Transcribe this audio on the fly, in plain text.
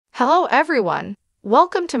Hello everyone,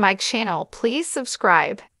 welcome to my channel. Please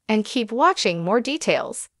subscribe and keep watching more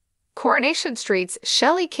details. Coronation Street's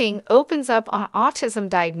Shelley King opens up on autism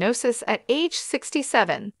diagnosis at age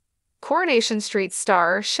 67. Coronation Street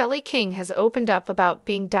star Shelley King has opened up about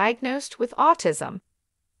being diagnosed with autism.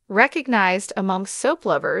 Recognized among soap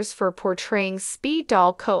lovers for portraying Speed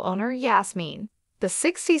doll co-owner Yasmin, the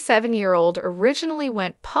 67-year-old originally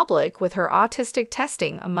went public with her autistic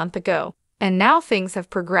testing a month ago, and now things have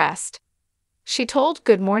progressed. She told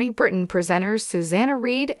Good Morning Britain presenters Susanna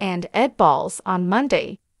Reid and Ed Balls on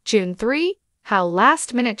Monday, June 3, how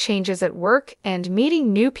last-minute changes at work and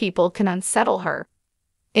meeting new people can unsettle her.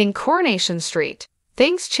 In Coronation Street,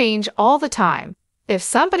 things change all the time. If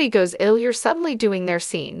somebody goes ill, you're suddenly doing their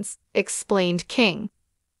scenes, explained King.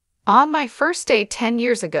 On my first day 10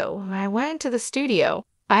 years ago, when I went into the studio,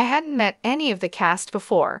 I hadn't met any of the cast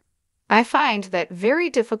before. I find that very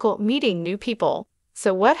difficult meeting new people.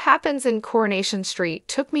 So what happens in Coronation Street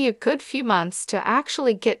took me a good few months to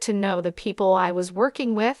actually get to know the people I was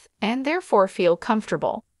working with and therefore feel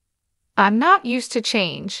comfortable. I'm not used to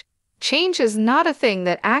change. Change is not a thing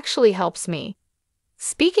that actually helps me.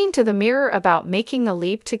 Speaking to the Mirror about making the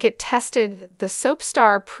leap to get tested, the soap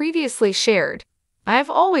star previously shared, "I've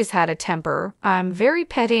always had a temper, I'm very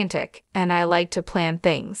pedantic, and I like to plan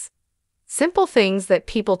things. Simple things that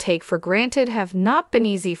people take for granted have not been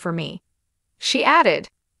easy for me." She added,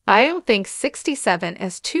 "I don't think 67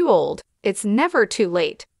 is too old, it's never too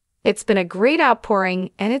late. It's been a great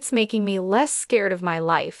outpouring and it's making me less scared of my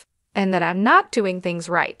life, and that I'm not doing things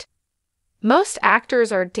right." Most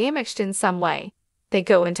actors are damaged in some way. They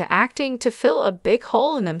go into acting to fill a big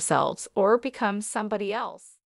hole in themselves or become somebody else.